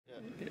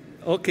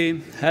Okay,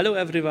 hello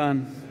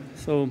everyone.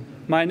 So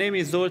my name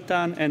is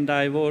Zoltan and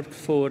I work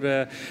for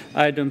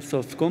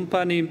IdomSoft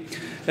company.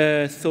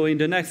 So in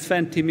the next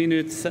 20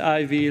 minutes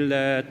I will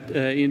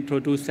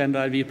introduce and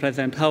I will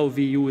present how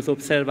we use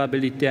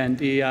observability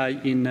and AI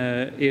in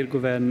air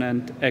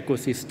governance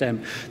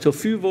ecosystem. So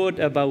few words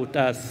about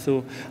us.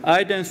 So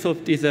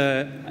IdomSoft is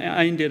an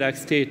indirect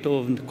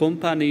state-owned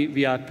company.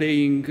 We are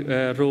playing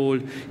a role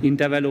in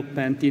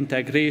development,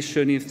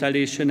 integration,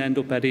 installation and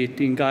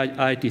operating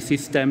IT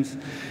systems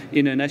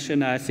in a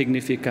national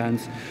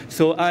significance.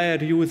 So our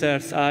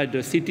users are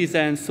the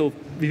citizens, so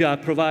we are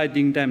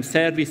providing them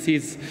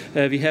services.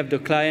 We have the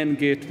client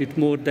gate with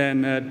more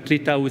than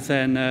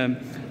 3,000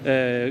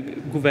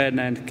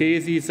 governance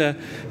cases.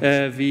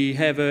 We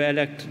have an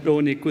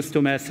electronic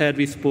customer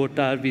service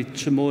portal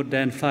with more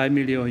than 5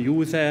 million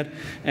users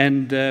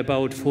and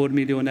about 4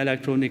 million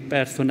electronic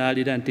personal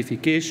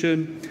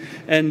identification.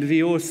 And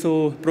we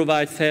also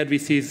provide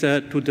services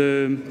to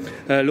the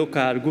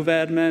local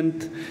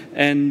government.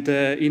 And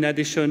in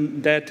addition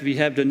to that, we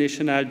have the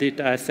national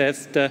data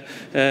asset,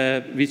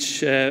 which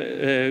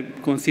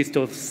consists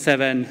of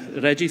 7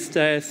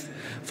 registers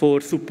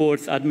for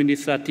supports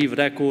administrative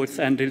records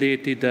and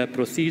related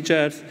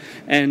procedures.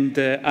 And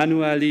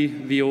annually,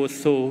 we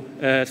also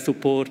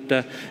support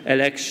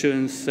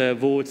elections,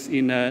 votes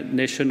in a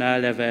national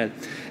level.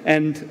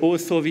 And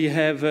also we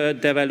have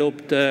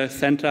developed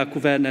central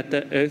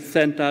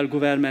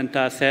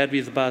governmental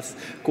service bus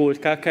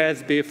called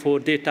KKSB for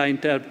data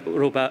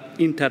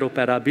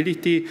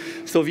interoperability.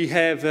 So we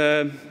have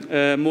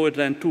more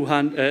than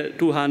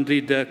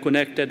 200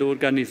 connected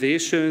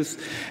organizations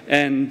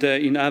and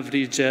in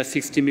average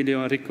 60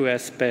 million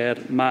requests per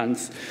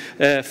month.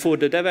 For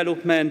the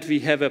development,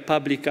 we have a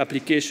public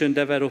application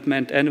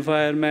development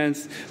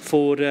environments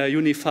for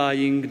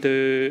unifying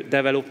the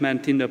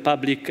development in the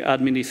public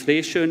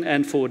administration.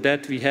 And for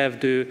that, we have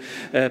the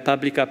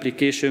public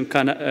application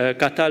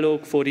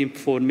catalog for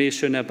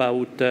information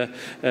about the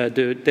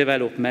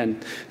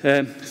development.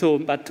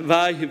 But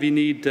why we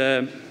need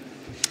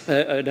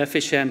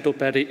efficient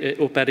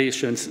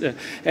operations?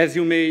 As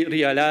you may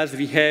realize,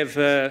 we have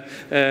a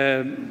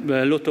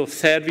lot of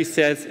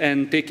services,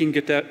 and taking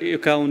into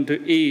account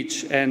the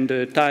age and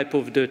the type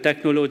of the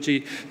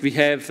technology, we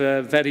have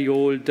very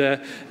old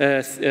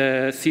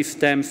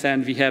systems,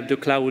 and we have the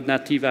cloud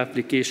native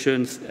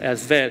applications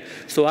as well.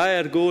 So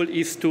our goal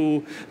is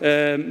to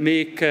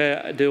make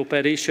the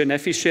operation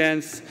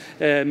efficient,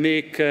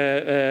 make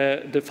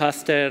the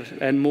faster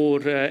and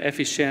more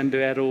efficient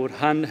error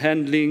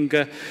handling,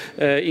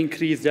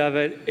 increase the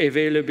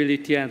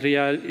availability and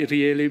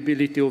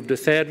reliability of the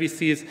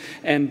services,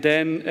 and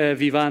then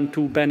we want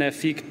to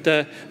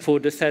benefit for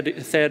the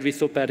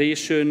service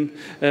operation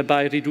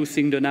by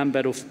reducing the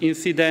number of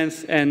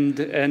incidents, and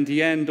in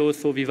the end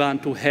also we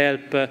want to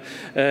help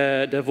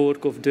the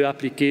work of the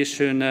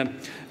application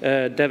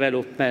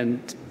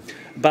development.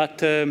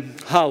 But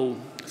how?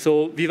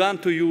 So we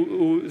want to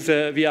use,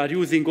 we are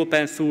using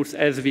open source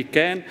as we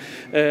can.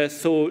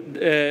 So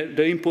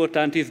the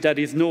important is there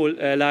is no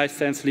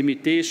license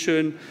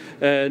limitation,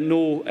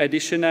 no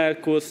additional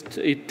cost.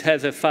 It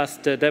has a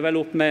fast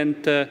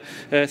development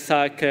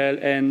cycle,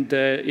 and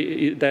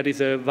there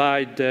is a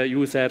wide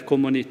user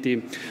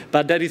community.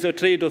 But there is a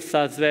trade-off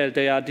as well.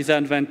 There are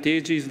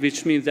disadvantages,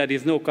 which means there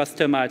is no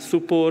customized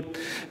support.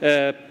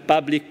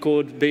 Public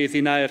code base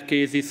in our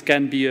cases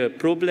can be a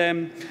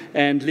problem,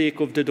 and lack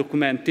of the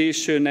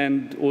documentation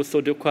and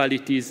also the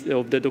qualities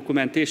of the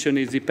documentation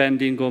is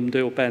depending on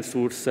the open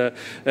source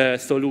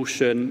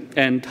solution.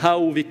 And how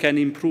we can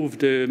improve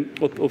the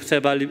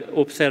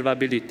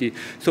observability.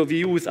 So we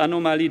use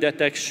anomaly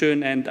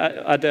detection and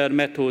other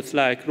methods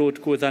like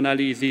root cause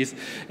analysis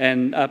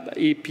and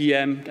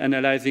APM,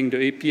 analyzing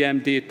the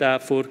APM data,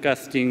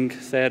 forecasting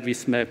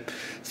service map.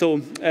 So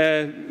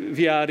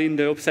we are in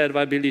the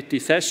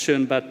observability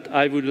session, but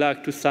I would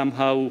like to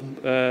somehow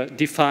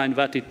define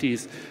what it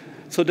is.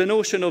 So the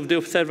notion of the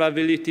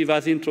observability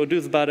was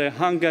introduced by a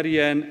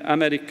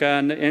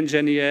Hungarian-American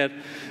engineer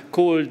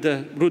called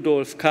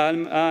Rudolf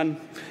Kalman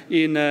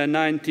in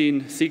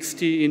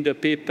 1960 in the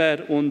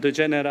paper on the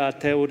general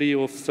theory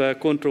of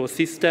control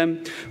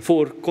system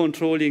for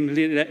controlling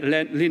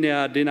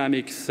linear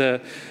dynamics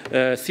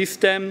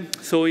system.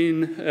 So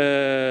in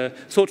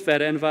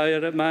software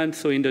environment,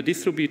 so in the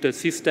distributed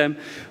system,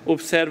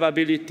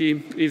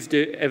 observability is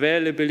the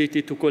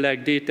availability to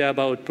collect data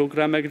about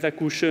program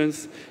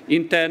executions,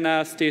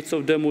 internal states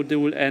of the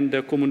module, and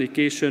the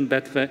communication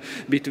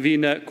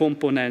between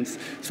components.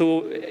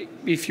 So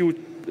if you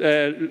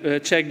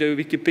check the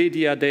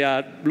Wikipedia, there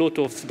are a lot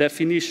of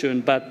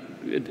definitions, but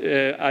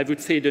I would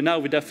say the now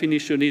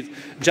definition is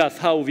just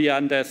how we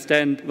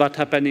understand what's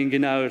happening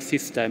in our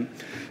system.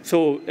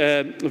 So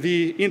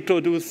we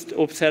introduced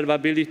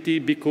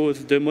observability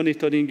because the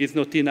monitoring is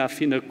not enough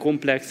in a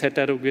complex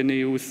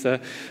heterogeneous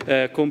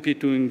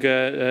computing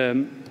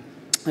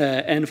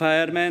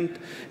environment,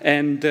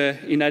 and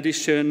in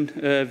addition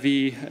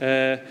we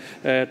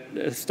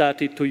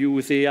started to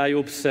use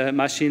AIOps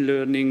machine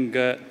learning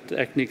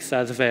techniques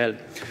as well.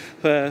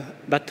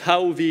 But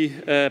how we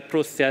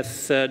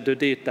process the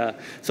data.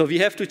 So we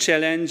have to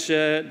challenge,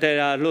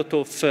 there are a lot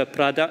of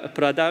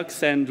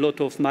products and a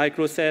lot of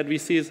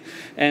microservices,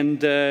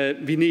 and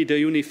we need a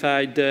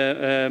unified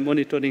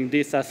monitoring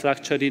data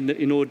structure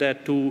in order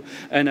to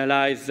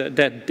analyze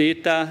that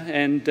data,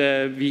 and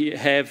we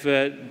have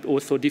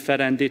also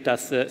different data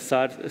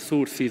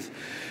sources.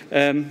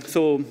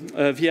 So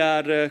we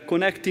are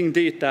connecting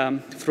data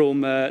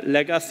from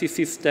legacy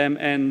system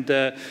and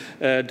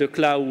the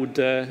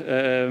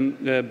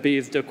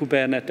cloud-based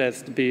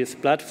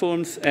Kubernetes-based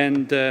platforms,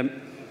 and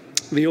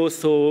we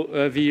also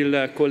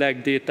will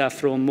collect data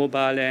from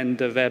mobile and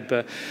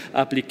web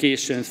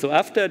applications. So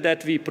after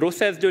that, we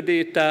process the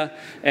data,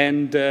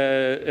 and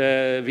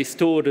we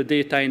store the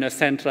data in a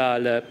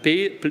central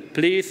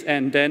place,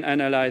 and then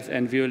analyze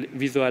and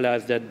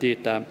visualize that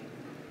data.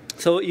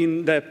 So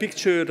in the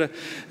picture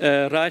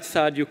right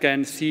side, you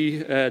can see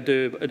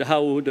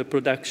how the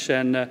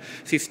production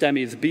system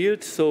is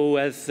built. So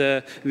as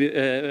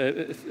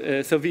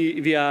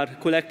we are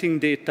collecting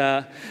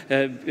data,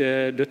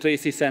 the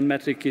traces and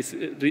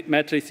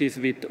matrices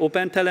with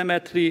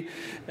Opentelemetry,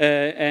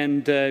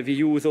 and we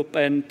use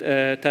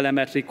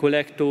Opentelemetry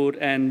collector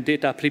and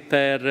data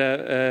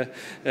prepare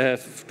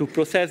to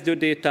process the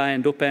data,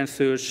 and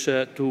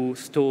Opensearch to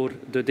store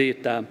the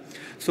data.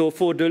 So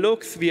for the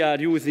logs, we are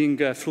using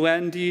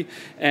Fluentd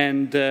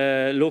and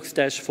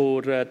Logstash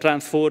for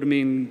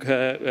transforming,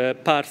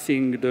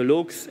 parsing the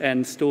logs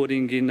and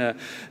storing in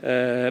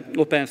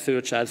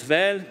Opensearch as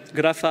well.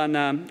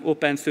 Grafana,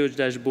 Opensearch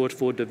dashboard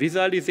for the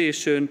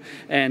visualization,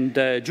 and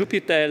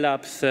Jupyter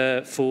Labs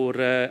for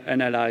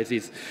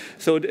analysis.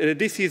 So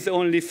this is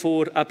only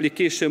for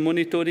application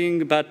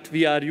monitoring, but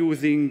we are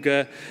using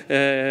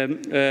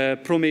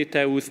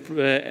Prometheus,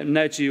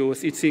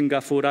 Nagios,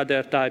 Itzinga for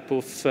other type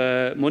of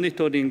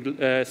monitoring,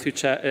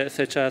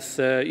 such as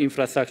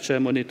infrastructure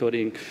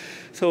monitoring.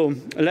 So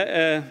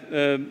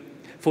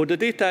for the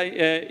data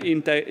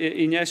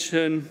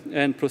ingestion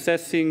and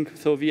processing,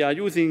 so we are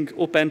using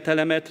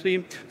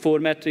Opentelemetry for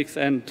metrics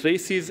and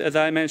traces, as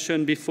I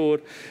mentioned before.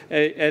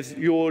 As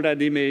you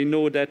already may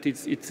know, that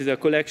it's a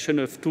collection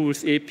of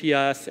tools,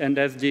 APIs, and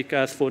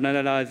SDKs for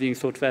analyzing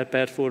software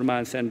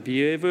performance and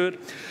behavior.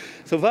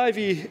 So why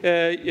we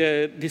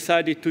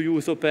decided to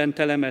use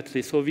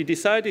Opentelemetry? So we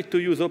decided to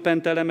use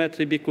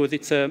Opentelemetry because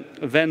it's a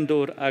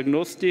vendor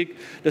agnostic.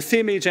 The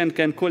same agent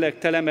can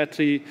collect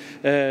telemetry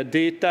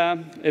data,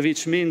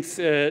 which means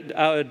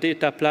our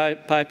data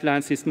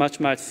pipelines is much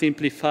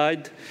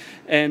simplified.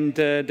 And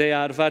there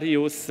are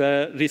various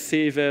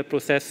receiver,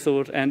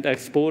 processor, and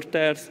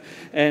exporters.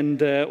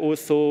 And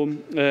also,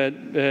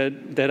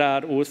 there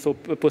are also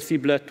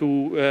possible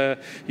to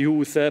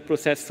use a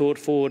processor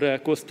for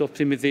cost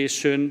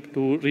optimization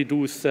to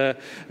reduce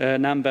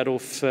number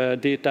of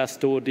data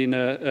stored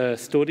in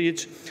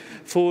storage.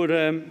 For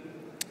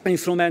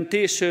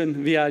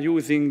instrumentation, we are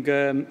using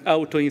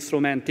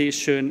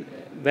auto-instrumentation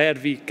where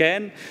we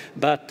can,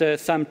 but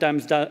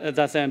sometimes that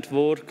doesn't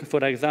work,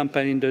 for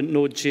example, in the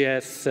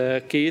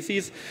Node.js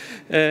cases.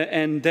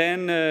 And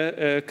then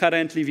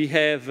currently we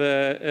have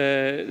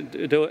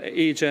the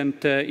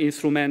agent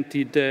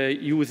instrumented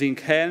using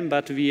Helm,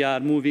 but we are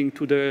moving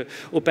to the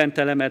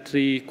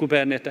Opentelemetry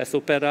Kubernetes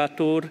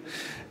operator.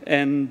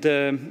 And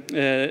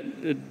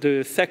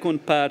the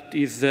second part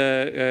is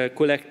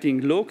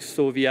collecting logs.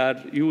 So we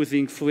are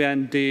using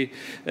Fluentd,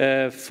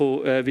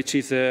 which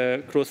is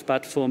a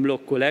cross-platform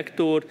log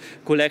collector,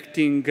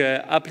 collecting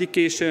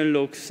application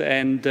logs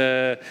and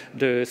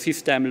the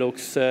system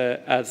logs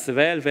as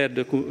well, where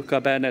the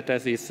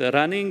Kubernetes is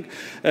running.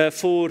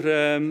 For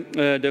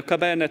the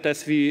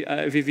Kubernetes,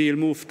 we will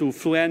move to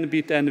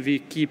Fluentd, and we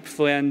keep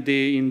Fluentd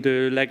in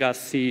the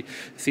legacy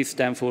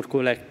system for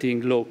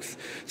collecting logs.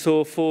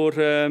 So for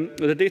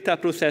the data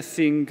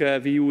processing,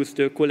 we use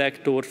the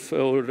collector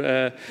for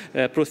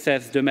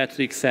process the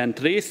metrics and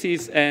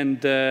traces,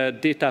 and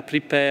data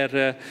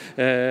prepare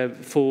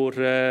for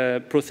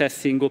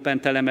processing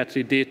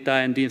Opentelemetry data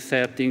and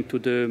inserting to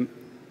the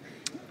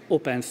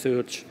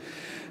Opensearch.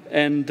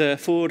 And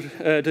for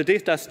the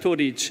data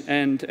storage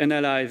and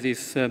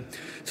analysis,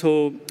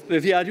 so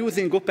we are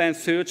using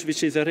Opensearch,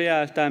 which is a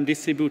real-time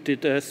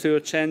distributed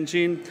search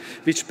engine,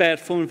 which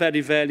performs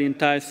very well in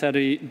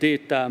time-series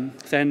data.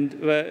 And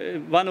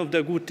one of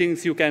the good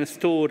things, you can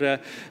store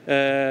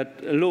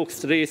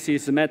logs,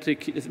 traces,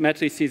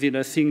 matrices in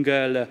a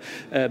single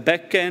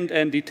backend,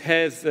 and it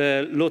has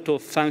a lot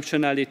of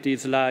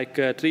functionalities like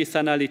trace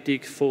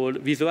analytics for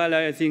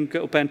visualizing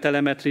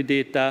Opentelemetry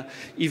data,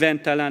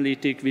 event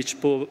analytics, which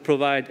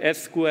provide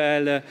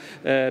SQL,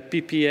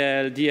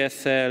 PPL,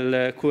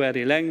 DSL,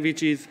 query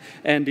languages,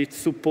 and it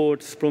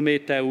supports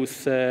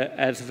Prometheus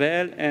as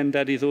well. And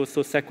there is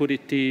also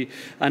security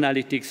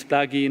analytics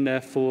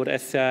plugin for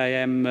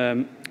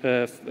SIM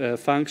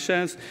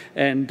functions,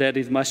 and there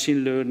is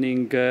machine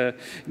learning,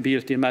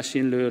 built-in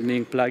machine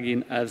learning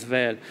plugin as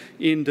well.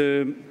 In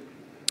the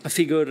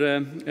figure,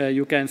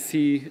 you can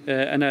see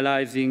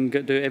analyzing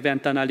the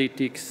event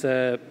analytics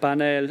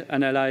panel,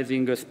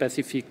 analyzing a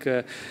specific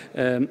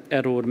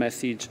error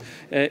message.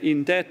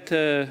 In that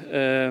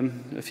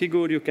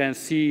figure, you can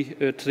see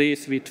a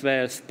trace with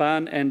where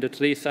span and the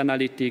trace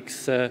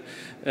analytics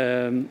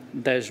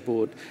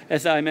dashboard.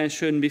 As I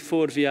mentioned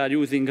before, we are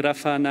using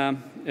Grafana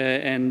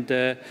and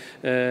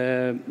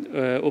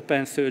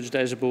Opensearch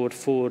dashboard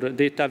for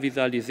data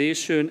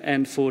visualization,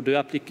 and for the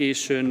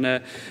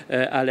application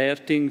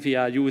alerting, we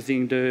are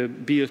using the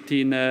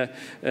built-in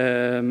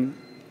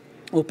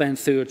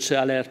Opensearch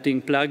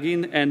alerting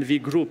plugin, and we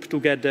group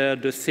together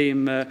the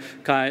same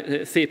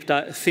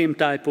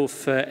type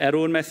of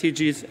error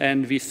messages,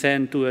 and we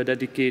send to a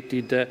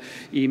dedicated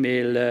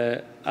email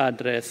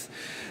address.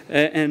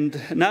 And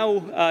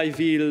now I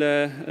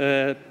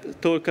will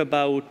talk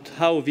about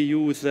how we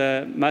use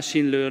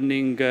machine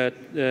learning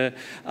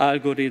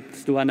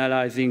algorithms to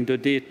analyzing the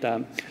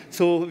data.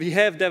 So we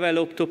have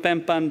developed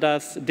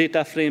OpenPandas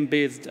data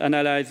frame-based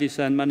analysis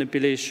and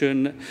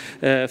manipulation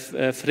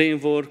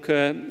framework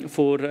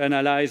for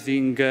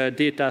analyzing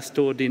data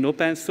stored in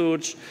open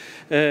source.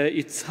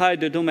 It's high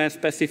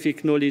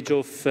domain-specific knowledge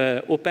of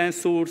open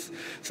source,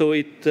 so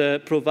it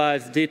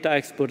provides data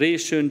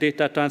exploration,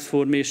 data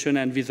transformation,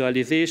 and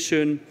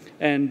visualization,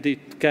 and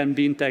it can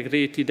be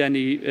integrated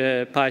any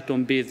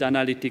Python-based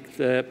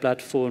analytics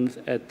platforms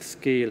at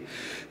scale.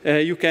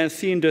 You can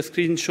see in the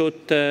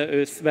screenshot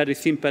a very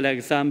simple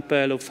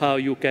example of how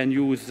you can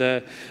use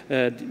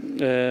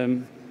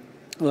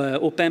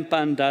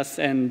OpenPandas,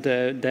 and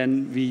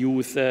then we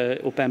use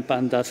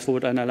OpenPandas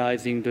for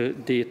analyzing the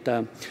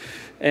data.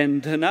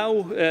 And now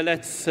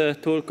let's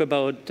talk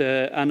about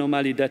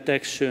anomaly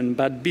detection.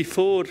 But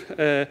before,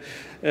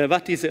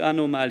 what is an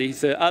anomaly?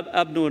 It's an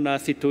abnormal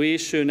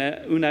situation,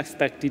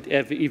 unexpected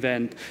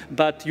event.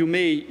 But you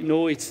may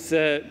know it's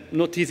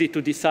not easy to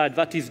decide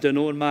what is the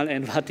normal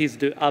and what is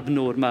the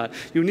abnormal.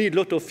 You need a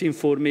lot of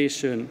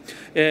information.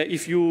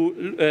 If you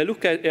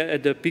look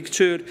at the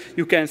picture,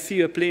 you can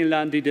see a plane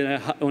landed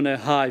on a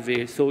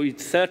highway. So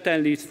it's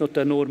not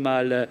a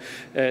normal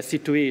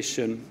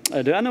situation.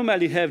 The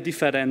anomaly have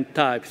different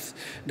types.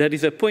 There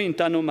is a point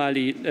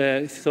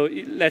anomaly. So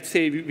let's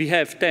say we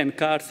have 10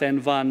 cars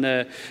and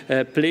one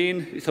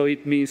plane, so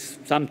it means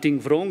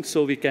something wrong,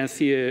 so we can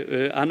see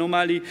an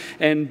anomaly.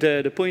 And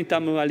the point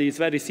anomaly is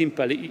very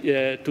simple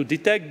to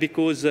detect,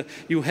 because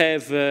you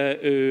have,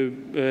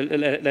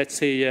 let's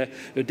say,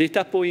 a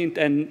data point,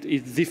 and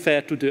it's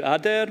different to the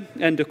other.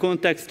 And the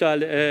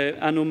contextual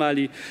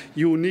anomaly,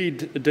 you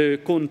need the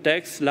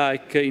context,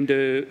 like in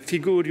the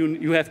figure,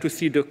 you have to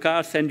see the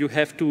cars, and you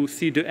have to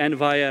see the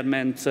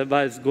environment,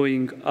 what's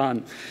going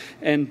on.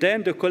 And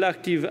then the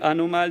collective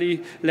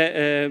anomaly,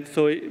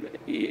 so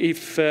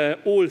if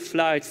all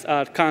flights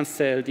are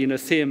cancelled in the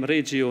same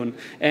region,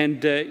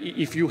 and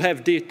if you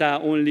have data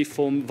only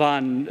from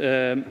one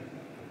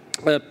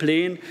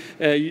plane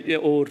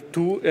or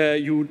two,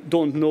 you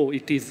don't know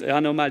it is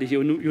anomaly.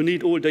 You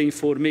need all the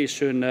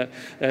information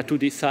to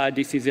decide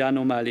this is the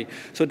anomaly.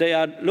 So there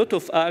are a lot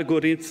of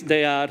algorithms.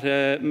 They are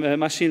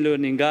machine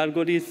learning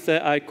algorithms.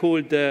 I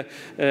call the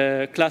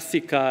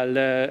classical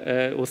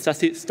or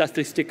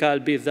statistical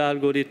based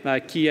algorithm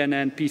like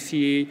KNN,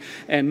 PCA,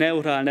 and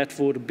neural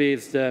network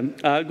based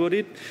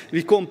algorithm.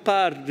 We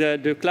compare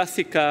the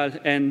classical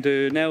and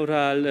the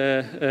neural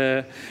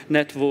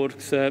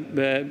networks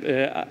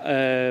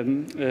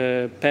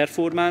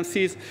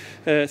performances.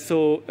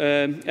 So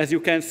as you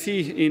can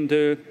see in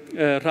the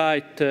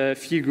right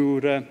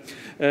figure,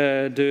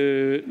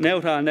 the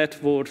neural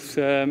networks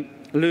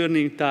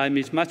learning time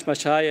is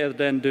much higher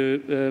than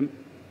the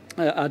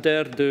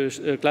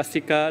the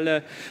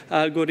classical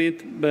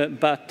algorithm,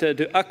 but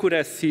the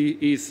accuracy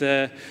is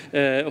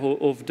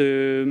of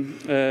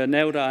the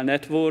neural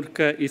network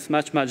is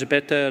much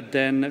better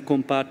than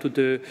compared to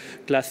the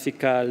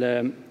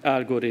classical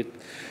algorithm.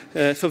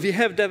 So we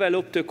have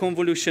developed a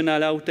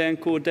convolutional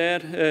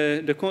autoencoder.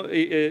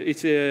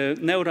 It's a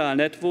neural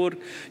network.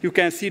 You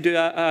can see the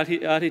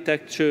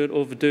architecture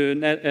of the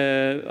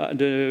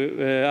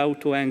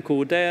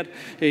autoencoder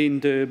in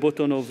the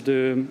bottom of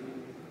the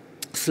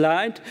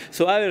slide.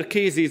 So our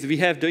case is we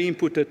have the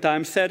input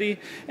time series,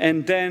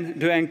 and then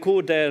the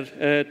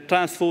encoder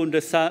transforms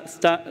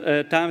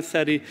the time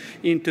series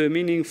into a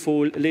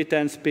meaningful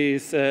latent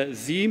space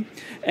Z,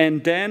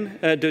 and then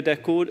the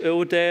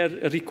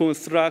decoder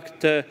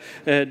reconstructs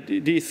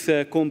this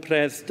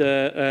compressed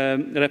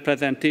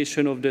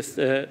representation of this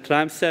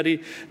time series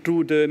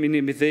through the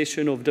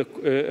minimization of the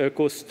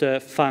cost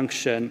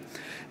function.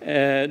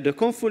 The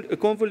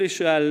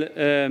convolutional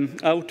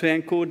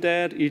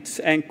autoencoder, it's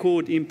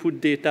encode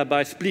input data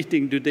by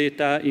splitting the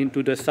data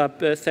into the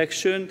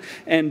subsection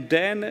and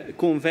then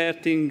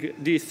converting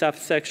this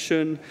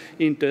subsection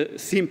into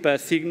simple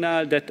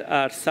signals that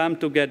are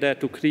summed together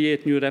to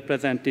create new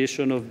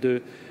representation of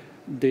the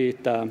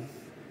data.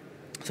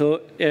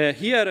 So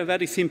here a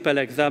very simple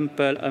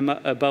example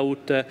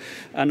about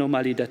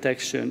anomaly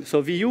detection. So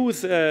we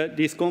use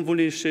this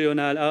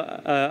convolutional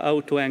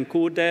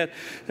autoencoder.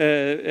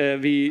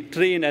 We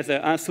train as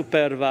an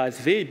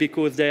unsupervised way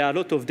because there are a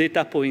lot of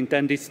data points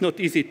and it's not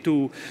easy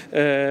to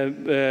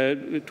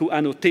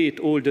annotate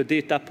all the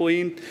data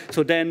points.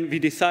 So then we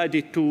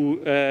decided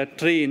to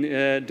train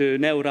the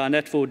neural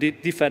network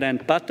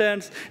different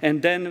patterns,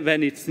 and then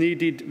when it's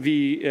needed,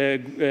 we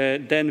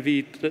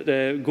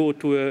go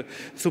to a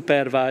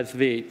supervised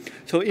way.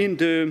 So in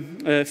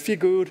the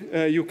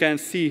figure, you can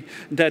see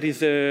there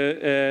is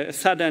a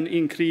sudden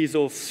increase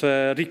of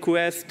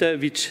requests,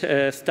 which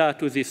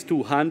status is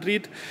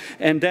 200,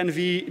 and then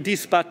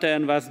this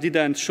pattern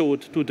didn't show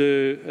to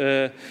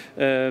the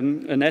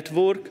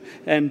network,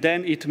 and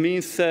then it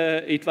means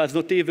it was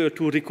not able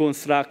to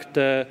reconstruct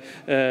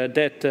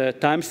that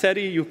time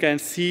series. You can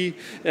see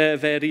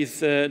where is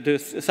the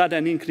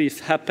sudden increase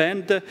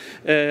happened,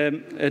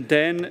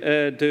 then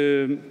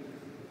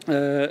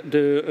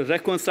the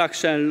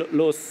reconstruction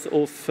loss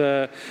of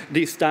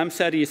this time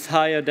series is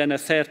higher than a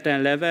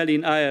certain level.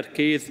 In our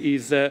case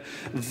is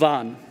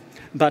 1.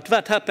 But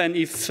what happens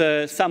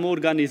if some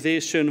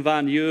organization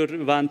 1 year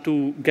want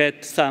to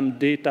get some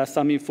data,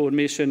 some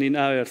information in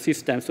our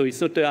system? So it's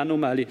not an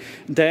anomaly.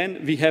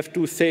 Then we have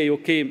to say,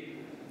 okay,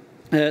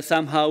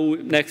 somehow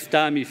next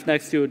time, if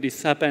next year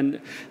this happens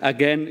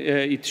again,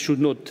 it should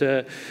not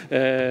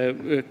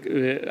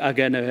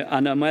again an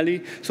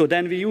anomaly. So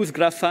then we use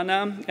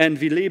Grafana and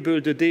we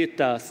label the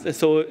data.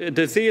 So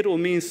the 0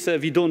 means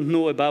we don't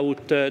know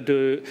about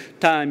the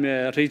time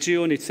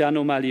region, it's an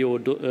anomaly or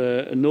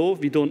no,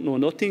 we don't know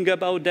nothing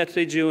about that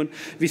region.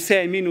 We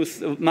say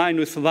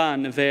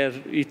 -1 where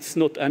it's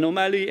not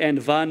anomaly,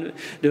 and 1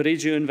 the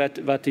region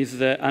that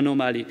is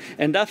anomaly.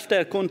 And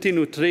after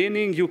continued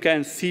training, you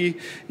can see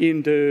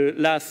in the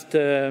last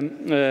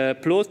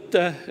plot,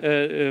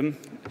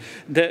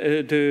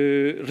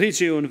 the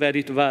region where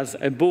it was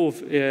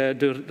above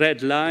the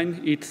red line,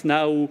 it's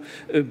now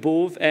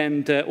above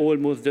and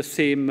almost the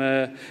same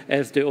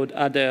as the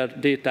other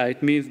data.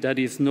 It means there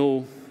is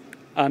no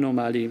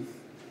anomaly.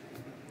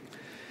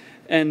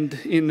 And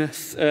in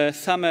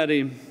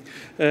summary,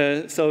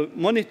 so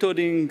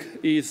monitoring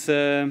is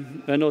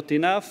not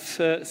enough.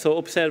 So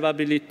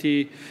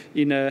observability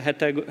in a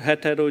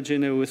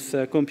heterogeneous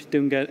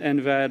computing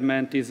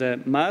environment is a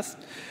must.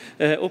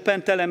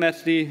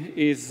 Opentelemetry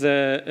is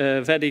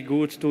very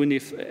good to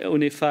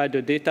unify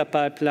the data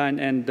pipeline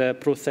and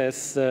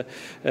process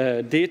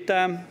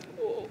data.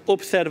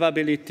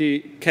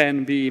 Observability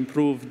can be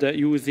improved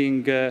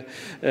using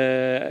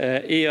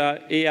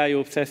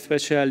AIOps,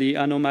 especially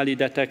anomaly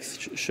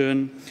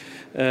detection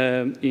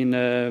in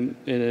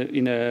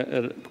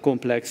a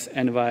complex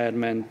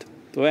environment.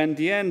 So in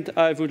the end,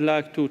 I would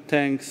like to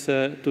thank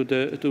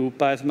to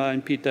PASMA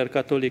and Peter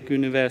Catholic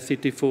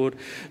University for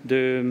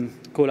the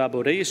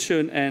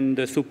collaboration and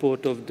the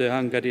support of the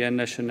Hungarian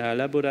National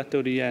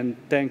Laboratory, and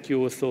thank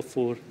you also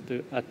for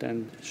the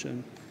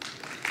attention.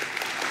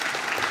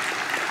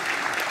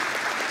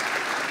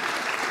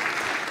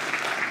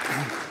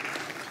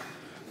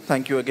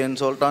 Thank you again,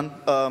 Zoltan.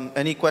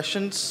 Any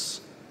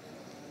questions?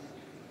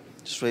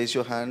 Just raise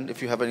your hand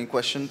if you have any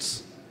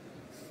questions.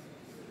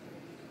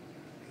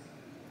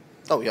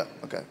 Oh, yeah,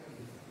 okay.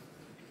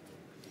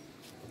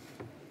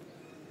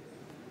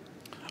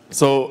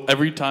 So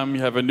every time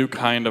you have a new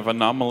kind of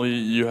anomaly,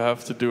 you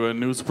have to do a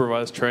new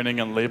supervised training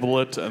and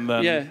label it, and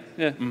then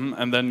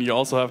and then you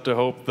also have to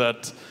hope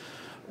that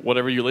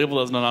whatever you label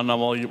as an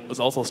anomaly is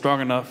also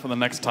strong enough for the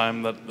next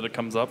time that it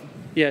comes up.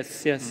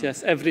 Yes.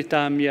 Every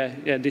time,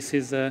 this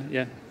is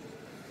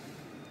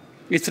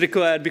it's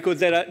required because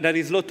there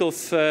is a lot of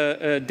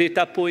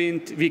data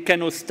point. We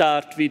cannot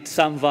start with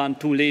someone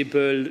to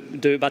label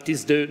what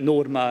is the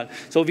normal.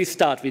 So we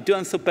start with the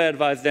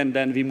unsupervised, and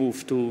then we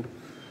move to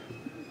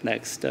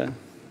next.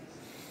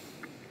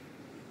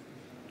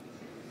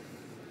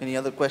 Any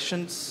other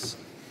questions?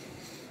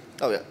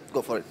 Oh, yeah,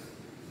 go for it.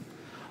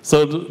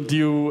 So do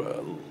you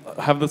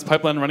have this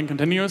pipeline running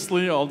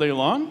continuously all day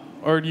long,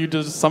 or do you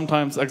just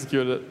sometimes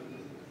execute it?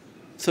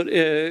 So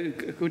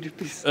could you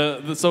please?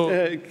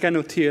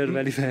 Cannot hear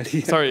very well.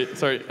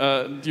 Sorry.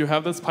 Do you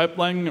have this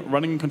pipeline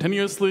running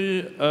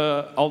continuously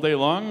all day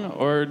long,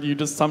 or do you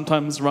just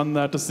sometimes run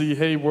that to see,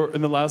 hey,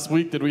 in the last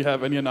week, did we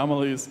have any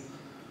anomalies?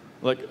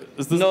 Like,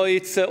 is this? No,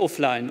 it's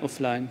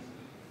offline.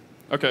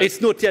 Okay. It's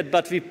not yet,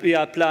 but we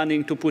are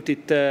planning to put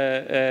it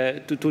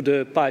to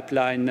the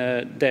pipeline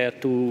there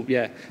to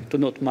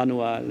not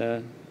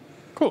manual.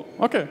 Cool.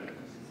 Okay.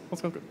 That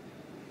sounds good.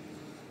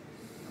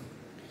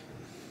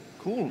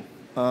 Cool.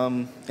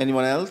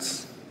 Anyone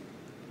else?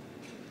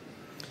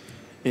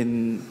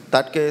 In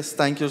that case,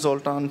 thank you,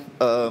 Zoltan.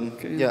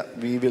 Okay. Yeah,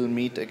 we will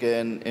meet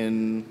again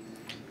in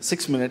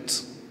 6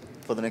 minutes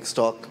for the next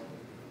talk.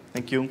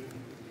 Thank you.